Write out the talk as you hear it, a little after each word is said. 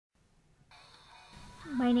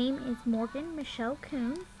My name is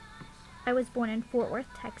Morganmkuhnautobiographyproject. I was born in Fort Worth,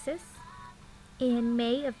 Texas. In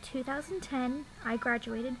May of 2010, I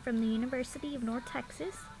graduated from the University of North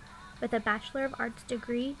Texas with a Bachelor of Arts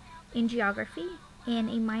degree in geography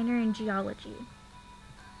and a minor in geology.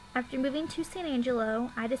 After moving to San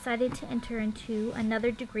Angelo, I decided to enter into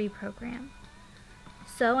another degree program.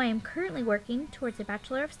 So I am currently working towards a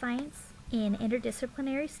Bachelor of Science in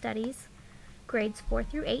Interdisciplinary Studies, grades 4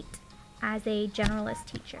 through 8, as a generalist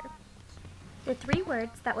teacher. The 3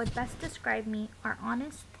 words that would best describe me are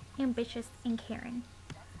honest, ambitious, and caring.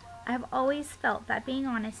 I have always felt that being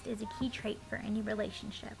honest is a key trait for any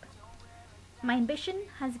relationship. My ambition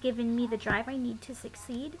has given me the drive I need to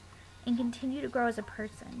succeed and continue to grow as a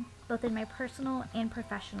person, both in my personal and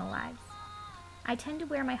professional lives. I tend to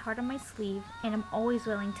wear my heart on my sleeve and am always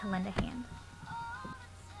willing to lend a hand.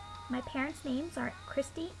 My parents' names are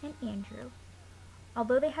Christy and Andrew.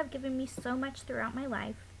 Although they have given me so much throughout my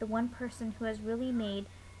life, the one person who has really made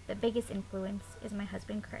the biggest influence is my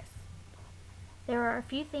husband, Chris. There are a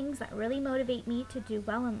few things that really motivate me to do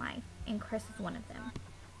well in life, and Chris is one of them.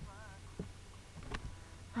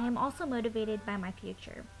 I am also motivated by my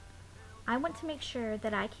future. I want to make sure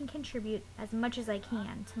that I can contribute as much as I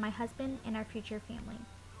can to my husband and our future family.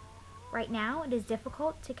 Right now, it is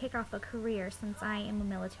difficult to kick off a career since I am a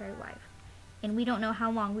military wife, and we don't know how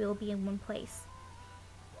long we will be in one place.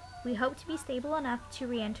 We hope to be stable enough to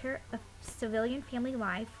re-enter a civilian family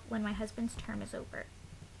life when my husband's term is over.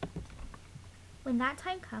 When that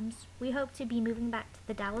time comes, we hope to be moving back to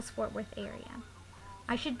the Dallas-Fort Worth area.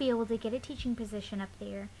 I should be able to get a teaching position up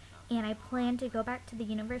there, and I plan to go back to the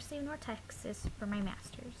University of North Texas for my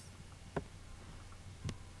master's.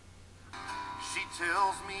 She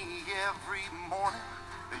tells me every morning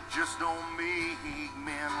they just don't make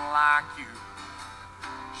men like you.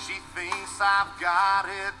 She thinks I've got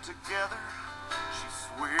it together. She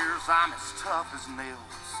swears I'm as tough as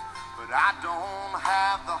nails, but I don't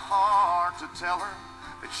have the heart to tell her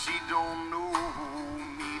that she don't know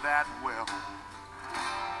me that well.